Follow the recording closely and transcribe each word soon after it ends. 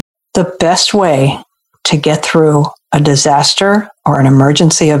The best way to get through a disaster or an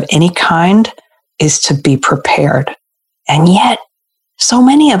emergency of any kind is to be prepared. And yet, so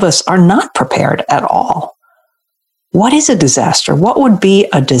many of us are not prepared at all. What is a disaster? What would be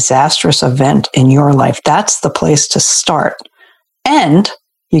a disastrous event in your life? That's the place to start. And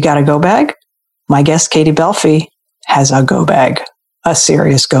you got a go bag? My guest, Katie Belfi, has a go bag, a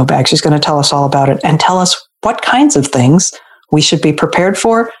serious go bag. She's going to tell us all about it and tell us what kinds of things we should be prepared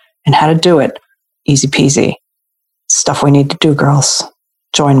for and how to do it. Easy peasy. Stuff we need to do, girls.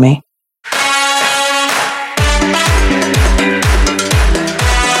 Join me.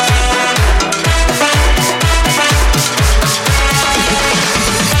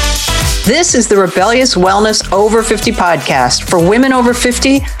 This is the Rebellious Wellness Over 50 podcast for women over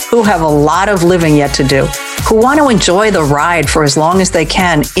 50 who have a lot of living yet to do, who want to enjoy the ride for as long as they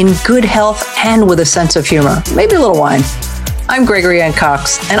can in good health and with a sense of humor, maybe a little wine. I'm Gregory Ann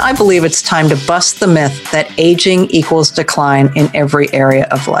Cox, and I believe it's time to bust the myth that aging equals decline in every area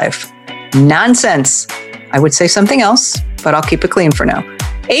of life. Nonsense. I would say something else, but I'll keep it clean for now.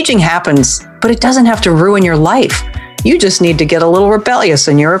 Aging happens, but it doesn't have to ruin your life. You just need to get a little rebellious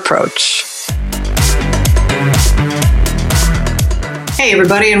in your approach. Hey,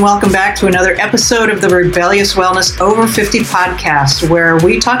 everybody, and welcome back to another episode of the Rebellious Wellness Over 50 podcast, where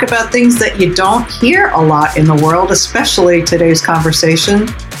we talk about things that you don't hear a lot in the world, especially today's conversation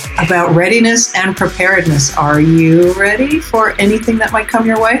about readiness and preparedness. Are you ready for anything that might come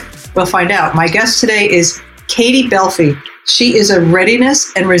your way? We'll find out. My guest today is Katie Belfi. She is a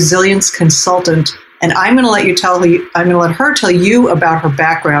readiness and resilience consultant. And I'm going to let her tell you about her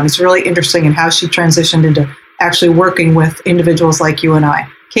background. It's really interesting in how she transitioned into actually working with individuals like you and I.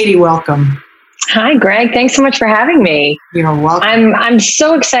 Katie, welcome. Hi, Greg. Thanks so much for having me. You're welcome. I'm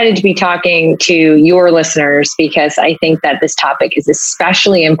so excited to be talking to your listeners because I think that this topic is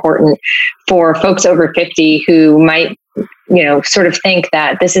especially important for folks over 50 who might, sort of think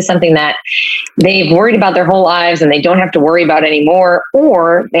that this is something that they've worried about their whole lives and they don't have to worry about anymore,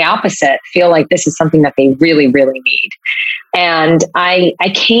 or the opposite, feel like this is something that they really, really need. And I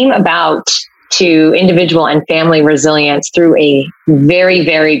came about to individual and family resilience through a very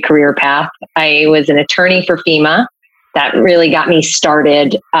varied career path. I was an attorney for FEMA. That really got me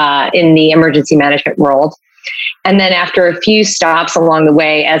started in the emergency management world. And then after a few stops along the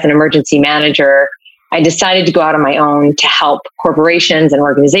way as an emergency manager, I decided to go out on my own to help corporations and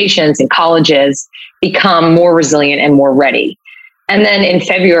organizations and colleges become more resilient and more ready. And then in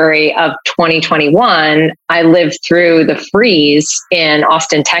February of 2021, I lived through the freeze in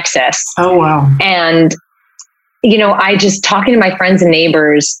Austin, Texas. Oh, wow. And, I just talking to my friends and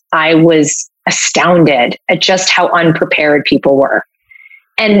neighbors, I was astounded at just how unprepared people were.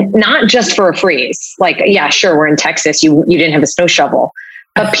 And not just for a freeze. Like, yeah, sure, we're in Texas. You didn't have a snow shovel.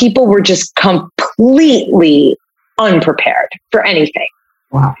 But people were just completely unprepared for anything.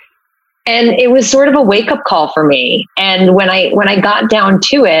 Wow. And it was sort of a wake-up call for me. And when I got down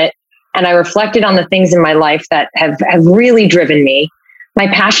to it and I reflected on the things in my life that have really driven me, my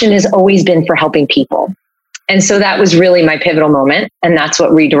passion has always been for helping people. And so that was really my pivotal moment. And that's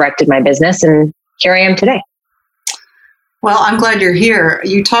what redirected my business. And here I am today. Well, I'm glad you're here.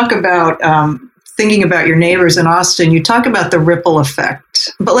 You talk about thinking about your neighbors in Austin. You talk about the ripple effect.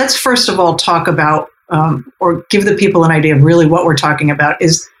 But let's first of all talk about, or give the people an idea of really what we're talking about,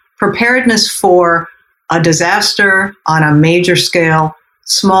 is preparedness for a disaster on a major scale,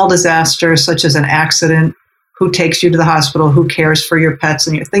 small disasters such as an accident, who takes you to the hospital, who cares for your pets,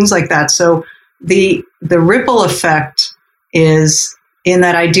 and things like that. So the ripple effect is in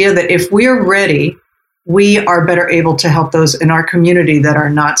that idea that if we're ready, we are better able to help those in our community that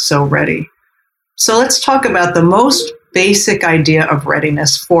are not so ready. So let's talk about the most basic idea of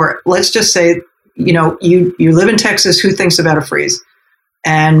readiness for, let's just say, you live in Texas, who thinks about a freeze?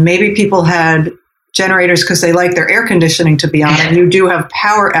 And maybe people had generators because they like their air conditioning to be on, and you do have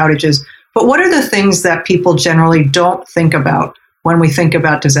power outages. But what are the things that people generally don't think about when we think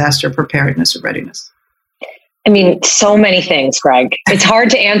about disaster preparedness or readiness? I mean, so many things, Greg. It's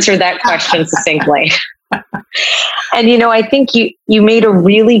hard to answer that question succinctly. And, I think you made a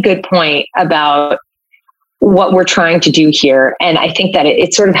really good point about what we're trying to do here. And I think that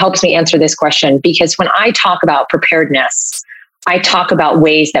it sort of helps me answer this question, because when I talk about preparedness, I talk about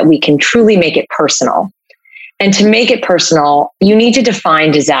ways that we can truly make it personal. And to make it personal, you need to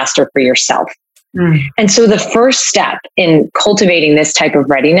define disaster for yourself. And so the first step in cultivating this type of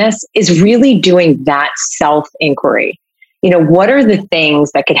readiness is really doing that self-inquiry. What are the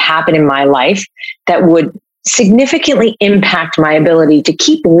things that could happen in my life that would significantly impact my ability to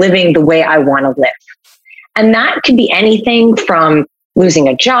keep living the way I want to live? And that could be anything from losing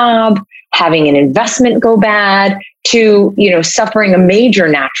a job, having an investment go bad, to, suffering a major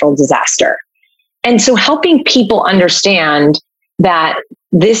natural disaster. And so helping people understand that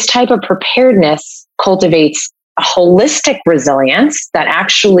this type of preparedness cultivates a holistic resilience that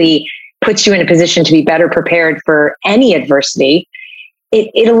actually puts you in a position to be better prepared for any adversity.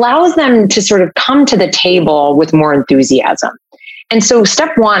 It allows them to sort of come to the table with more enthusiasm. And so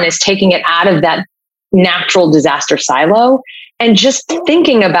step one is taking it out of that natural disaster silo and just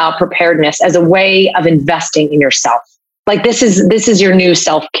thinking about preparedness as a way of investing in yourself. Like this is your new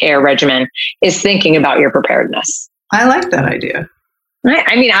self-care regimen, is thinking about your preparedness. I like that idea.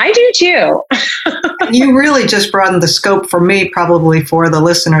 I mean, I do too. You really just broadened the scope for me, probably for the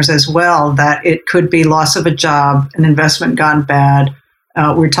listeners as well, that it could be loss of a job, an investment gone bad.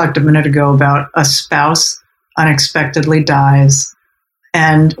 We talked a minute ago about a spouse unexpectedly dies.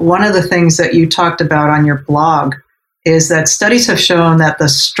 And one of the things that you talked about on your blog is that studies have shown that the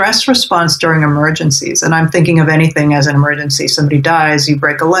stress response during emergencies, and I'm thinking of anything as an emergency, somebody dies, you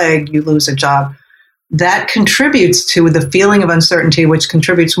break a leg, you lose a job, that contributes to the feeling of uncertainty, which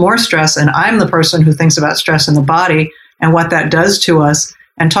contributes more stress. And I'm the person who thinks about stress in the body and what that does to us.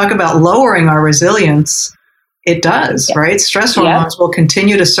 And talk about lowering our resilience. It does, right? Stress hormones will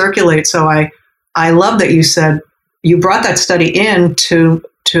continue to circulate. So I love that you said, you brought that study in to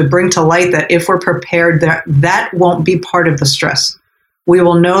bring to light that if we're prepared, that won't be part of the stress. We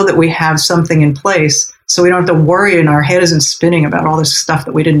will know that we have something in place, so we don't have to worry and our head isn't spinning about all this stuff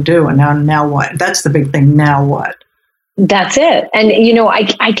that we didn't do. And now what? That's the big thing. Now what? That's it. And,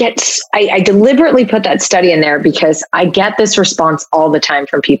 I deliberately put that study in there because I get this response all the time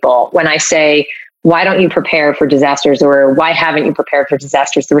from people when I say, why don't you prepare for disasters? Or why haven't you prepared for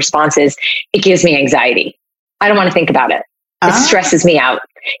disasters? The response is, it gives me anxiety. I don't want to think about it. It stresses me out.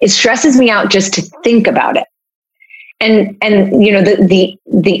 It stresses me out just to think about it. And the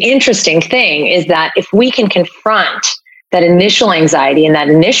interesting thing is that if we can confront that initial anxiety and that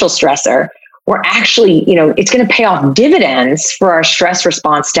initial stressor, we're actually, it's going to pay off dividends for our stress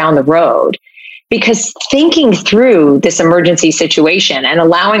response down the road. Because thinking through this emergency situation and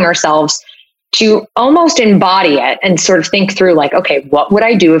allowing ourselves to almost embody it and sort of think through like, okay, what would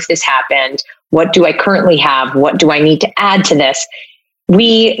I do if this happened? What do I currently have? What do I need to add to this?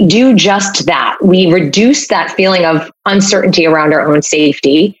 We do just that. We reduce that feeling of uncertainty around our own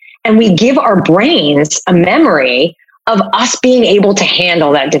safety, and we give our brains a memory of us being able to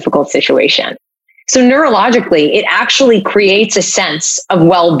handle that difficult situation. So neurologically, it actually creates a sense of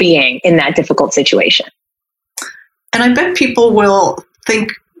well-being in that difficult situation. And I bet people will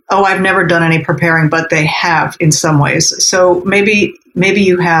think, oh, I've never done any preparing, but they have in some ways. So maybe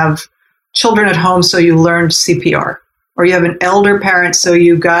you have children at home, so you learned CPR. Or you have an elder parent, so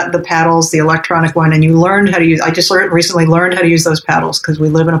you got the paddles, the electronic one, and you learned how to use. I just recently learned how to use those paddles because we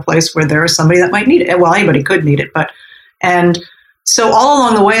live in a place where there is somebody that might need it. Well, anybody could need it, and so all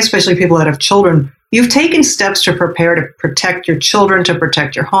along the way, especially people that have children, you've taken steps to prepare to protect your children, to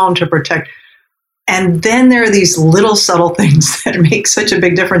protect your home, to protect. And then there are these little subtle things that make such a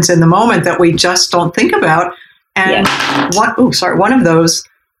big difference in the moment that we just don't think about. And one of those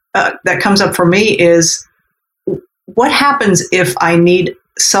that comes up for me is, what happens if I need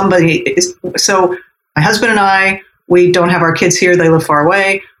somebody? So my husband and I, we don't have our kids here. They live far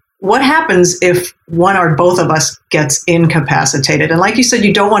away. What happens if one or both of us gets incapacitated? And like you said,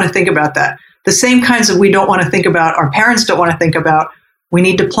 you don't want to think about that. The same kinds of we don't want to think about, our parents don't want to think about. We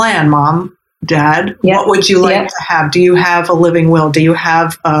need to plan, Mom, Dad. Yep. What would you like to have? Do you have a living will? Do you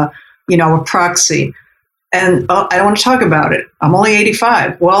have a proxy? And I don't want to talk about it. I'm only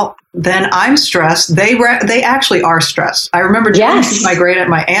 85. Well, then I'm stressed. They actually are stressed. I remember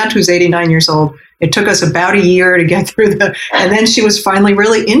my aunt who's 89 years old. It took us about a year to get through and then she was finally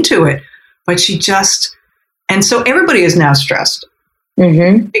really into it. But and so everybody is now stressed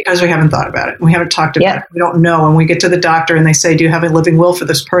because we haven't thought about it. We haven't talked about it. We don't know. When we get to the doctor and they say, do you have a living will for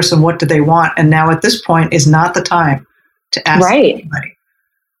this person? What do they want? And now at this point is not the time to ask anybody.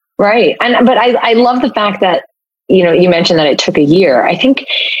 Right. But I love the fact that, you mentioned that it took a year. I think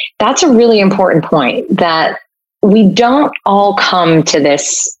that's a really important point, that we don't all come to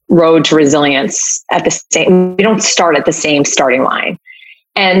this road to resilience we don't start at the same starting line.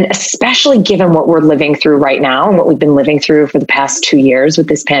 And especially given what we're living through right now and what we've been living through for the past 2 years with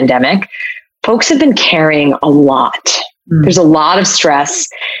this pandemic, folks have been carrying a lot. There's a lot of stress.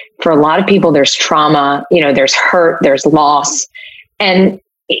 For a lot of people, there's trauma, there's hurt, there's loss. And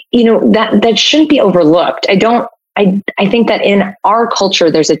that shouldn't be overlooked. I think that in our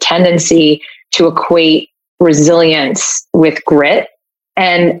culture, there's a tendency to equate resilience with grit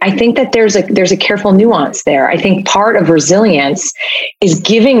And I think that there's a careful nuance there. I think part of resilience is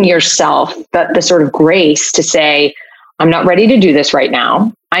giving yourself the sort of grace to say, I'm not ready to do this right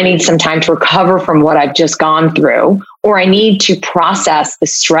now. I need some time to recover from what I've just gone through, or I need to process the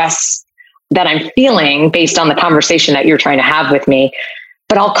stress that I'm feeling based on the conversation that you're trying to have with me,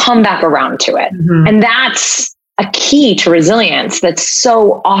 but I'll come back around to it. Mm-hmm. And that's a key to resilience that's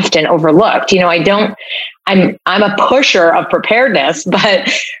so often overlooked. I'm a pusher of preparedness, but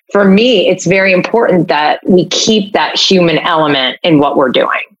for me, it's very important that we keep that human element in what we're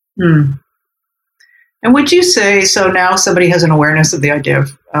doing. Hmm. And would you say, so now somebody has an awareness of the idea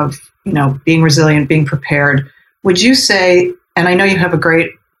of being resilient, being prepared. Would you say, and I know you have a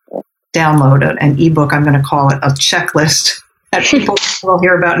great download, an ebook, I'm going to call it a checklist that people will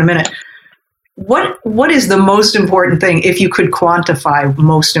hear about in a minute. What is the most important thing, if you could quantify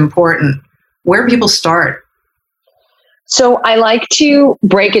most important, where people start? So I like to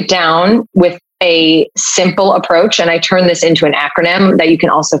break it down with a simple approach, and I turn this into an acronym that you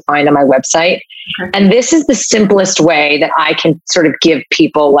can also find on my website. Okay. And this is the simplest way that I can sort of give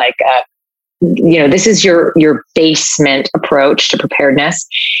people this is your basement approach to preparedness.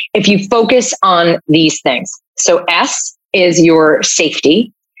 If you focus on these things. So S is your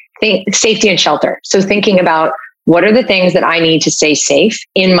safety and shelter. So thinking about what are the things that I need to stay safe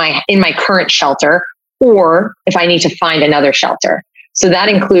in my current shelter, or if I need to find another shelter. So that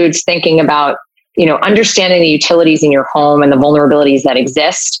includes thinking about, understanding the utilities in your home and the vulnerabilities that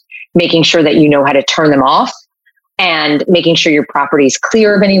exist, making sure that you know how to turn them off, and making sure your property is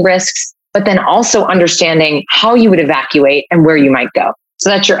clear of any risks, but then also understanding how you would evacuate and where you might go. So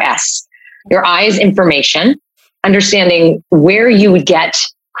that's your S. Your I is information, understanding where you would get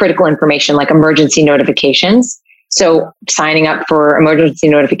critical information like emergency notifications. So signing up for emergency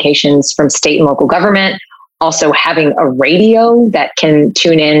notifications from state and local government, also having a radio that can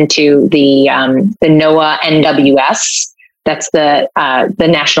tune in to the NOAA NWS. That's the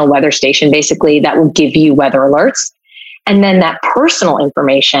National Weather Station, basically, that will give you weather alerts. And then that personal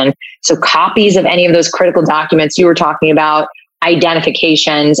information, so copies of any of those critical documents you were talking about,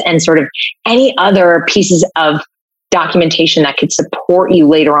 identifications, and sort of any other pieces of documentation that could support you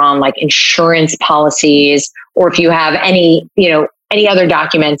later on, like insurance policies, or if you have any other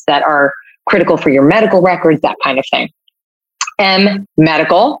documents that are critical for your medical records, that kind of thing. M,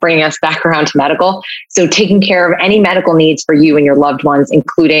 medical, bringing us back around to medical. So taking care of any medical needs for you and your loved ones,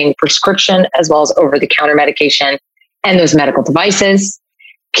 including prescription as well as over-the-counter medication and those medical devices.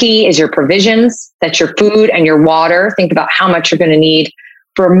 P is your provisions. That's your food and your water. Think about how much you're going to need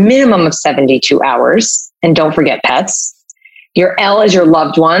for a minimum of 72 hours. And don't forget pets. Your L is your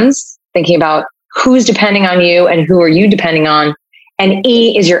loved ones. Thinking about who's depending on you and who are you depending on. And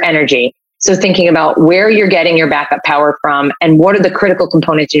E is your energy. So thinking about where you're getting your backup power from and what are the critical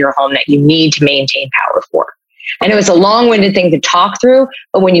components in your home that you need to maintain power for. I know it's a long-winded thing to talk through,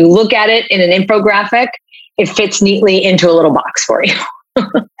 but when you look at it in an infographic, it fits neatly into a little box for you.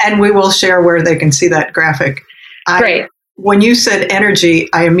 And we will share where they can see that graphic. Great. When you said energy,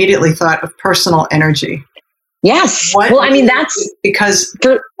 I immediately thought of personal energy. Yes. That's because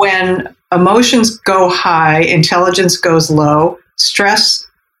when emotions go high, intelligence goes low, stress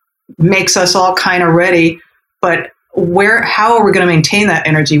makes us all kind of ready, but how are we going to maintain that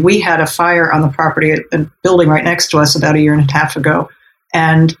energy? We had a fire on the property, a building right next to us about 1.5 years ago.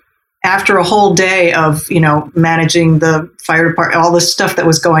 And after a whole day of, managing the fire department, all this stuff that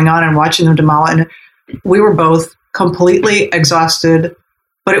was going on and watching them demolish, and we were both completely exhausted,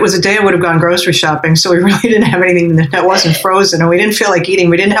 but it was a day I would have gone grocery shopping. So we really didn't have anything that wasn't frozen, and we didn't feel like eating.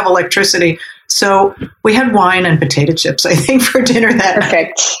 We didn't have electricity. So we had wine and potato chips, I think, for dinner that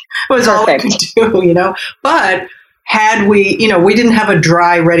night. It was all we could do, But had we, we didn't have a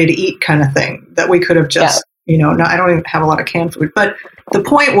dry, ready to eat kind of thing that we could have just, no, I don't even have a lot of canned food. But the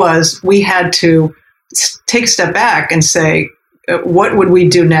point was we had to take a step back and say, what would we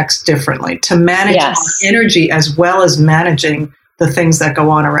do next differently to manage our energy as well as managing the things that go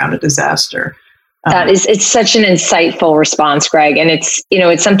on around a disaster? It's such an insightful response, Greg. And it's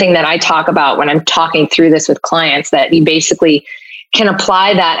something that I talk about when I'm talking through this with clients, that you basically can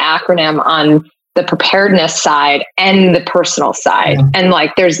apply that acronym on the preparedness side and the personal side. Yeah. And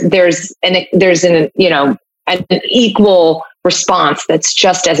like, there's an equal response that's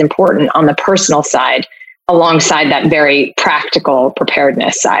just as important on the personal side alongside that very practical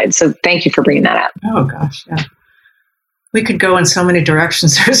preparedness side. So thank you for bringing that up. Oh gosh. Yeah. We could go in so many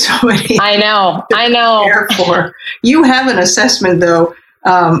directions. There's so many. I know. For. You have an assessment, though,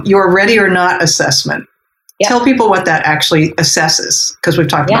 your ready or not assessment. Yep. Tell people what that actually assesses, because we've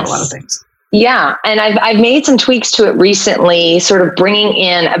talked about a lot of things. Yeah. And I've made some tweaks to it recently, sort of bringing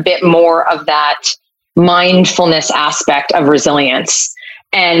in a bit more of that mindfulness aspect of resilience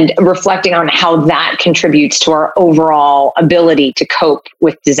and reflecting on how that contributes to our overall ability to cope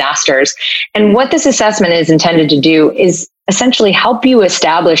with disasters. And what this assessment is intended to do is essentially help you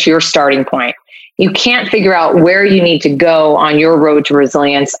establish your starting point. You can't figure out where you need to go on your road to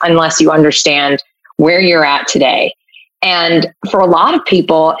resilience unless you understand where you're at today. And for a lot of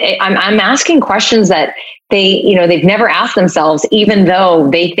people, I'm asking questions that they've never asked themselves, even though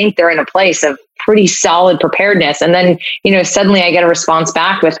they think they're in a place of pretty solid preparedness. And then, suddenly I get a response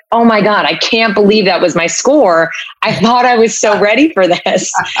back with, "Oh my God, I can't believe that was my score. I thought I was so ready for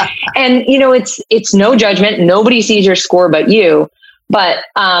this." And, it's no judgment. Nobody sees your score but you. But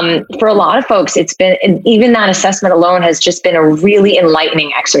for a lot of folks, it's been, even that assessment alone has just been a really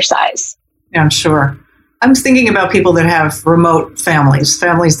enlightening exercise. Yeah, I'm sure. I'm thinking about people that have remote families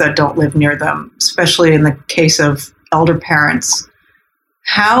that don't live near them, especially in the case of elder parents.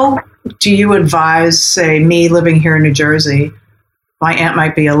 How do you advise, say, me living here in New Jersey? My aunt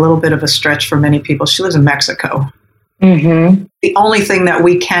might be a little bit of a stretch for many people. She lives in Mexico. Mm-hmm. The only thing that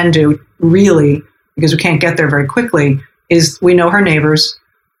we can do, really, because we can't get there very quickly, is we know her neighbors.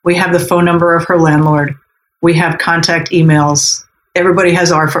 We have the phone number of her landlord. We have contact emails. Everybody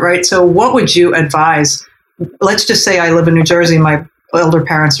has our, right? So what would you advise? Let's just say I live in New Jersey. My elder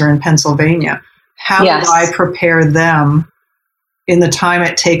parents are in Pennsylvania. How Yes. do I prepare them in the time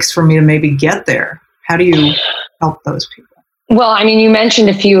it takes for me to maybe get there? How do you help those people? Well, you mentioned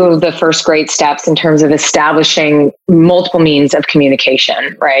a few of the first great steps in terms of establishing multiple means of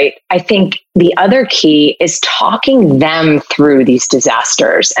communication, right? I think the other key is talking them through these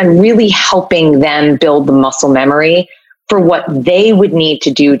disasters and really helping them build the muscle memory for what they would need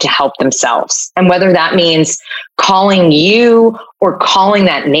to do to help themselves. And whether that means calling you or calling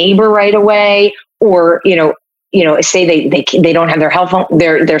that neighbor right away, or, say they don't have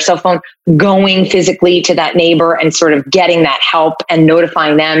their cell phone, going physically to that neighbor and sort of getting that help and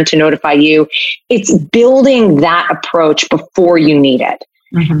notifying them to notify you. It's building that approach before you need it.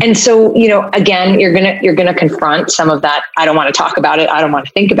 Mm-hmm. And so, again, you're gonna confront some of that. I don't want to talk about it. I don't want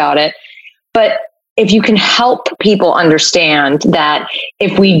to think about it. But if you can help people understand that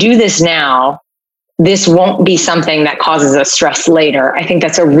if we do this now, this won't be something that causes us stress later, I think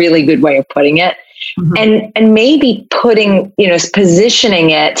that's a really good way of putting it. Mm-hmm. And maybe positioning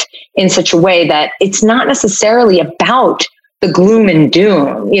it in such a way that it's not necessarily about the gloom and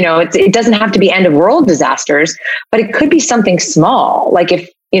doom. It doesn't have to be end of world disasters, but it could be something small. Like if,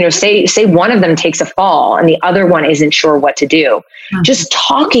 say one of them takes a fall and the other one isn't sure what to do, mm-hmm. just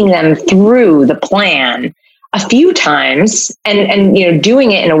talking them through the plan a few times and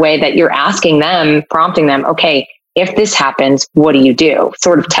doing it in a way that you're asking them, prompting them, okay, if this happens, what do you do?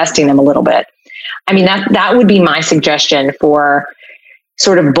 Sort of testing them a little bit. That would be my suggestion for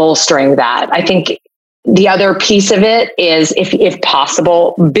sort of bolstering that. I think the other piece of it is, if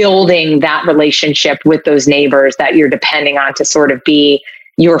possible, building that relationship with those neighbors that you're depending on to sort of be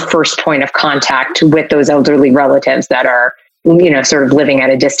your first point of contact with those elderly relatives that are, sort of living at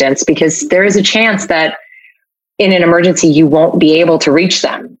a distance, because there is a chance that in an emergency, you won't be able to reach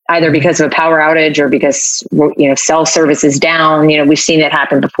them, either because of a power outage or because, cell service is down. We've seen it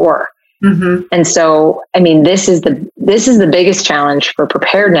happen before. Mm-hmm. And so, this is the biggest challenge for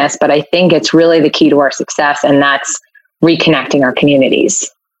preparedness, but I think it's really the key to our success, and that's reconnecting our communities.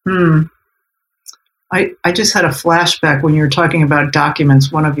 I just had a flashback when you were talking about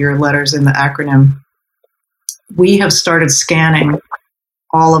documents, one of your letters in the acronym. We have started scanning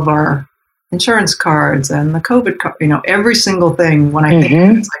all of our insurance cards and the COVID card, every single thing. When I think of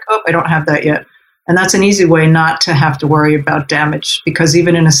it, it's like, oh, I don't have that yet. And that's an easy way not to have to worry about damage, because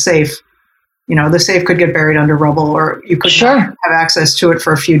even in a safe, the safe could get buried under rubble, or you could not have access to it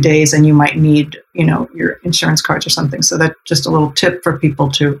for a few days, and you might need, your insurance cards or something. So that's just a little tip for people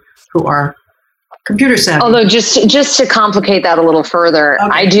who are computer savvy. Although just to complicate that a little further,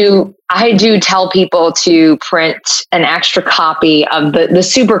 okay. I do tell people to print an extra copy of the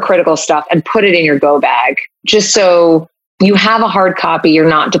super critical stuff and put it in your go bag, just so you have a hard copy. You're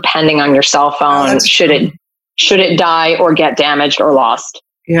not depending on your cell phone should it die or get damaged or lost.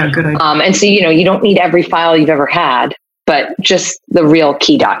 Yeah, good idea. And so, you don't need every file you've ever had, but just the real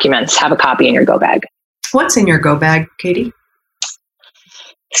key documents. Have a copy in your go bag. What's in your go bag, Katie?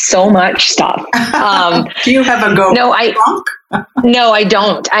 So much stuff. Do you have a go bag? No, I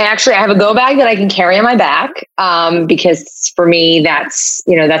don't. I have a go bag that I can carry on my back, because for me, that's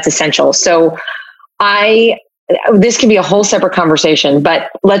essential. So this can be a whole separate conversation, but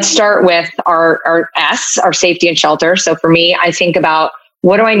let's start with our safety and shelter. So for me, I think about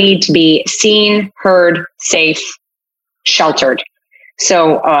what do I need to be seen, heard, safe, sheltered?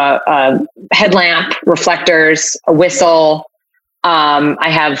 So headlamp, reflectors, a whistle. I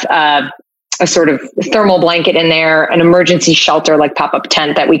have a sort of thermal blanket in there, an emergency shelter, like pop-up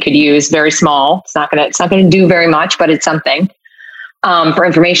tent that we could use, very small. It's not gonna do very much, but it's something. For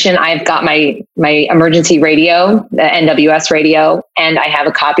information, I've got my emergency radio, the NWS radio, and I have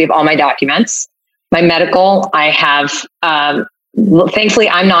a copy of all my documents. My medical, I have, thankfully,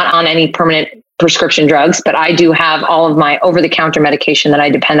 I'm not on any permanent prescription drugs, but I do have all of my over-the-counter medication that I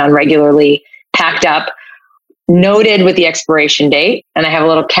depend on regularly packed up, noted with the expiration date. And I have a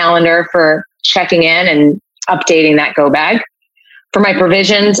little calendar for checking in and updating that go bag. For my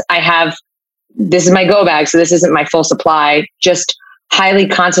provisions, this is my go bag, so this isn't my full supply, just highly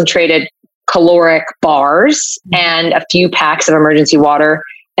concentrated caloric bars and a few packs of emergency water.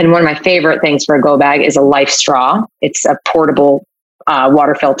 And one of my favorite things for a go bag is a Life straw. It's a portable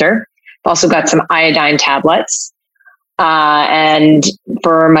water filter. I've also got some iodine tablets. And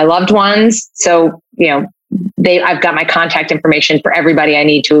for my loved ones, so, I've got my contact information for everybody I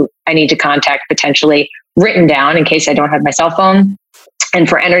need to contact, potentially written down in case I don't have my cell phone. And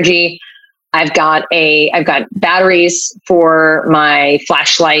for energy, I've got batteries for my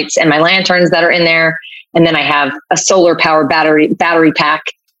flashlights and my lanterns that are in there. And then I have a solar power battery pack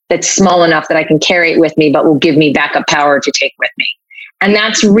that's small enough that I can carry it with me, but will give me backup power to take with me. And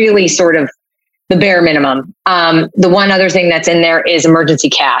that's really sort of the bare minimum. The one other thing that's in there is emergency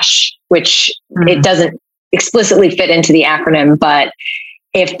cash, which it doesn't explicitly fit into the acronym, but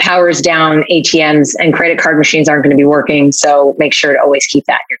if power's down, ATMs and credit card machines aren't going to be working. So make sure to always keep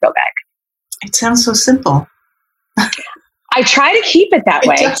that in your go bag. It sounds so simple. I try to keep it that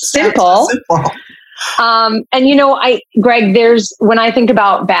way. Simple. And Greg, when I think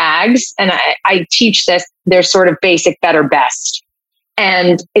about bags, and I teach this, there's sort of basic, better, best.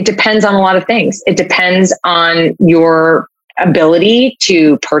 And it depends on a lot of things. It depends on your ability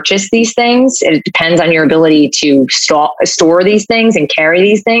to purchase these things. It depends on your ability to store these things and carry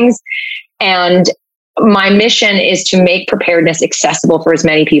these things. And my mission is to make preparedness accessible for as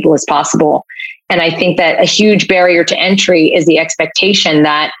many people as possible. And I think that a huge barrier to entry is the expectation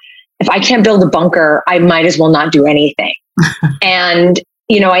that if I can't build a bunker, I might as well not do anything. And,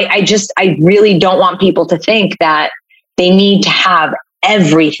 I really don't want people to think that they need to have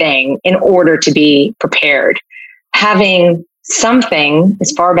everything in order to be prepared. Having something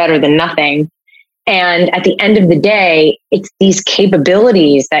is far better than nothing. And at the end of the day, it's these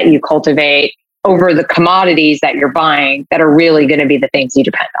capabilities that you cultivate over the commodities that you're buying that are really going to be the things you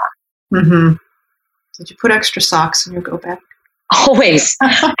depend on. Mm-hmm. Did you put extra socks in your go bag? Always.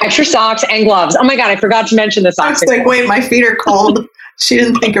 Extra socks and gloves. Oh my God, I forgot to mention the socks. I was like, wait, my feet are cold. She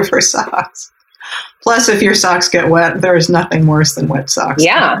didn't think of her socks. Plus, if your socks get wet, there is nothing worse than wet socks.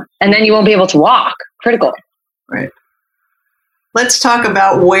 Yeah. And then you won't be able to walk. Critical. Right. Let's talk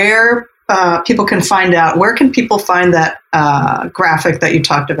about where people can find out. Where can people find that graphic that you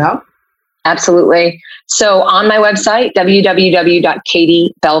talked about? Absolutely. So on my website,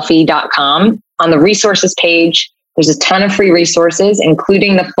 www.katiebelfi.com, on the resources page, there's a ton of free resources,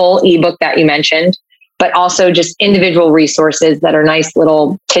 including the full ebook that you mentioned, but also just individual resources that are nice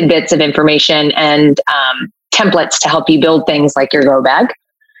little tidbits of information and templates to help you build things like your go bag.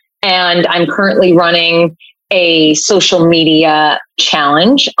 And I'm currently running a social media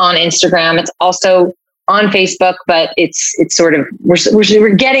challenge on Instagram. It's also on Facebook, but it's sort of,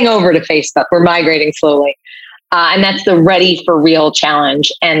 we're getting over to Facebook. We're migrating slowly. And that's the Ready for Real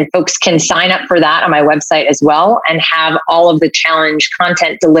challenge. And folks can sign up for that on my website as well and have all of the challenge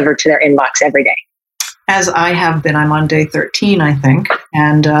content delivered to their inbox every day. As I have been, I'm on day 13, I think,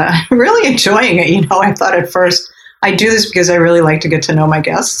 and really enjoying it. I thought at first I do this because I really like to get to know my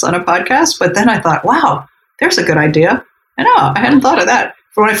guests on a podcast, but then I thought, wow, there's a good idea. I hadn't thought of that.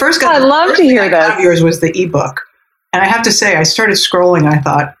 When I first got, I'd love to hear that. Yours was the ebook, and I have to say, I started scrolling, and I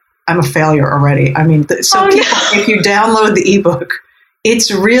thought, I'm a failure already. I mean, if you download the ebook,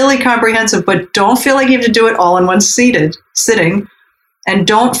 it's really comprehensive, but don't feel like you have to do it all in one sitting, and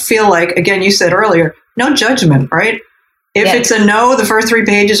don't feel like, again, you said earlier, no judgment, right? If it's a no, the first 3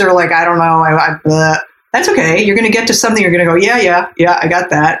 pages are like, I don't know, that's okay. You're going to get to something. You're going to go, yeah, I got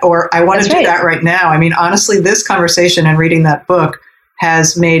that, or I want to do that right now. I mean, honestly, this conversation and reading that book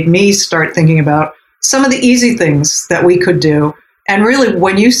has made me start thinking about some of the easy things that we could do. And really,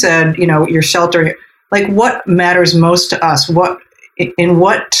 when you said, your shelter, like what matters most to us? In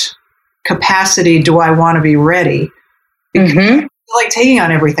what capacity do I want to be ready? Because I feel like taking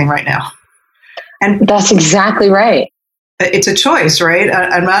on everything right now. And that's exactly right. It's a choice, right?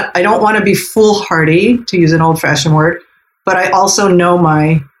 I don't want to be foolhardy, to use an old-fashioned word, but I also know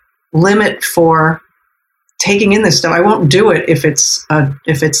my limit for taking in this stuff. I won't do it if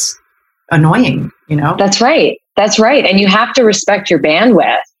it's annoying, That's right. That's right. And you have to respect your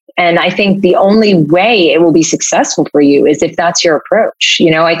bandwidth. And I think the only way it will be successful for you is if that's your approach.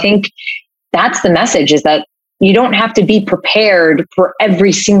 I think that's the message, is that you don't have to be prepared for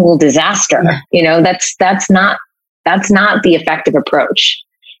every single disaster. That's not the effective approach.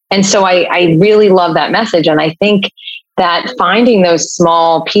 And so I really love that message. And I think that finding those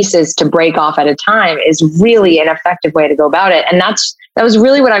small pieces to break off at a time is really an effective way to go about it. And that was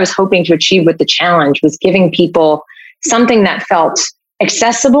really what I was hoping to achieve with the challenge, was giving people something that felt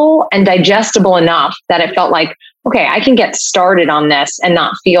accessible and digestible enough that it felt like, okay, I can get started on this and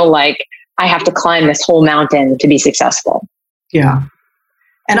not feel like I have to climb this whole mountain to be successful. Yeah.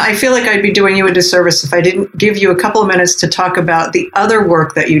 And I feel like I'd be doing you a disservice if I didn't give you a couple of minutes to talk about the other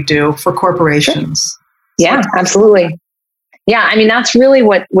work that you do for corporations. Sure. Yeah, absolutely. Yeah, I mean, that's really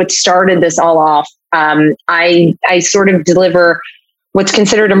what started this all off. I sort of deliver what's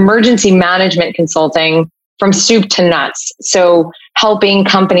considered emergency management consulting from soup to nuts. So helping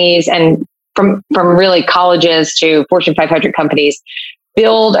companies, and from really colleges to Fortune 500 companies,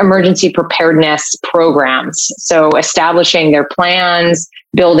 build emergency preparedness programs. So establishing their plans,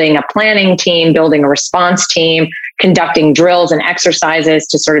 building a planning team, building a response team, conducting drills and exercises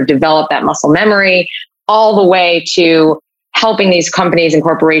to sort of develop that muscle memory, all the way to helping these companies and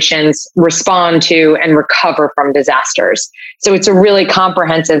corporations respond to and recover from disasters. So it's a really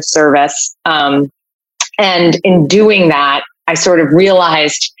comprehensive service. And in doing that, I sort of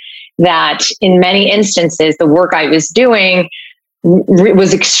realized that in many instances, the work I was doing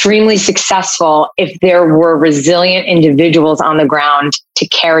was extremely successful if there were resilient individuals on the ground to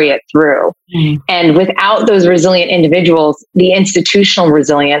carry it through. Mm. And without those resilient individuals, the institutional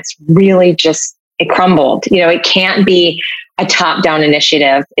resilience really it crumbled. It can't be a top-down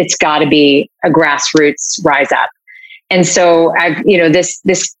initiative. It's got to be a grassroots rise up. And so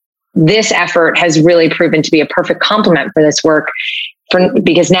this effort has really proven to be a perfect complement for this work,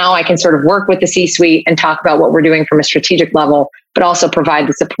 because now I can sort of work with the C-suite and talk about what we're doing from a strategic level, but also provide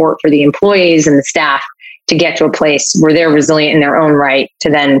the support for the employees and the staff to get to a place where they're resilient in their own right, to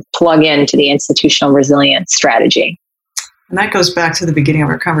then plug into the institutional resilience strategy. And that goes back to the beginning of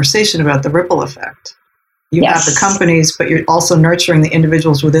our conversation about the ripple effect. You Yes. have the companies, but you're also nurturing the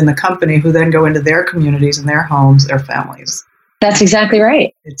individuals within the company who then go into their communities and their homes, their families. That's exactly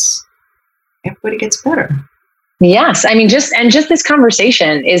right. Everybody gets better. Yes. I mean, just this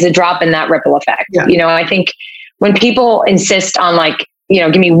conversation is a drop in that ripple effect. Yeah. I think when people insist on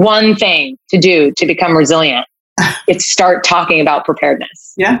give me one thing to do to become resilient, it's start talking about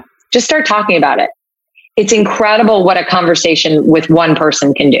preparedness. Yeah. Just start talking about it. It's incredible what a conversation with one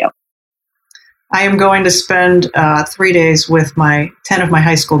person can do. I am going to spend 3 days with 10 of my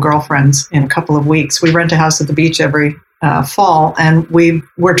high school girlfriends in a couple of weeks. We rent a house at the beach every fall, and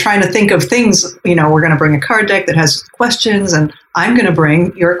we're trying to think of things. We're going to bring a card deck that has questions, and I'm going to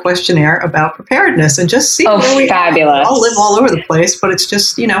bring your questionnaire about preparedness and just see where we fabulous. all live all over the place, but it's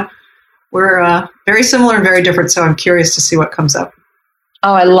just, we're very similar and very different. So I'm curious to see what comes up.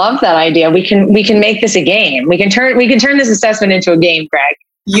 Oh, I love that idea. We can make this a game. We can turn this assessment into a game, Greg.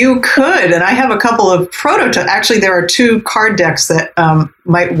 You could, and I have a couple of prototypes. Actually, there are 2 card decks that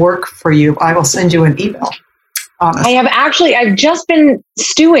might work for you. I will send you an email. Honestly. I've just been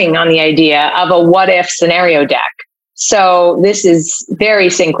stewing on the idea of a what if scenario deck. So this is very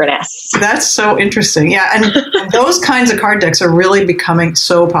synchronous. That's so interesting. Yeah. And those kinds of card decks are really becoming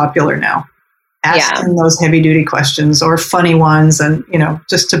so popular now. Asking those heavy duty questions or funny ones, and,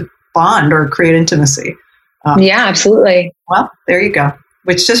 just to bond or create intimacy. Yeah, absolutely. Well, there you go.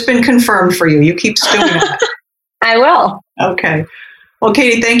 It's just been confirmed for you. You keep stewing on it. I will. Okay. Well,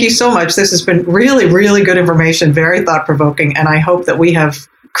 Katie, thank you so much. This has been really, really good information, very thought-provoking, and I hope that we have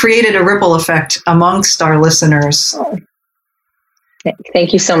created a ripple effect amongst our listeners.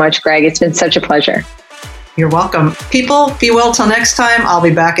 Thank you so much, Greg. It's been such a pleasure. You're welcome. People, be well till next time. I'll be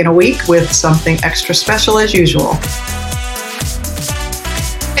back in a week with something extra special as usual.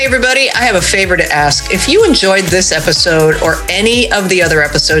 Hey everybody, I have a favor to ask. If you enjoyed this episode or any of the other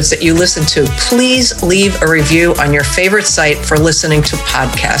episodes that you listen to, please leave a review on your favorite site for listening to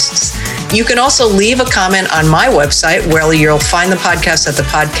podcasts. You can also leave a comment on my website, where you'll find the podcast at the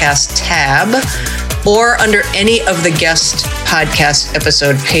podcast tab or under any of the guest podcast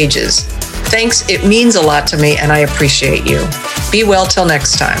episode pages. Thanks, it means a lot to me and I appreciate you. Be well till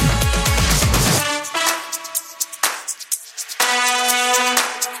next time.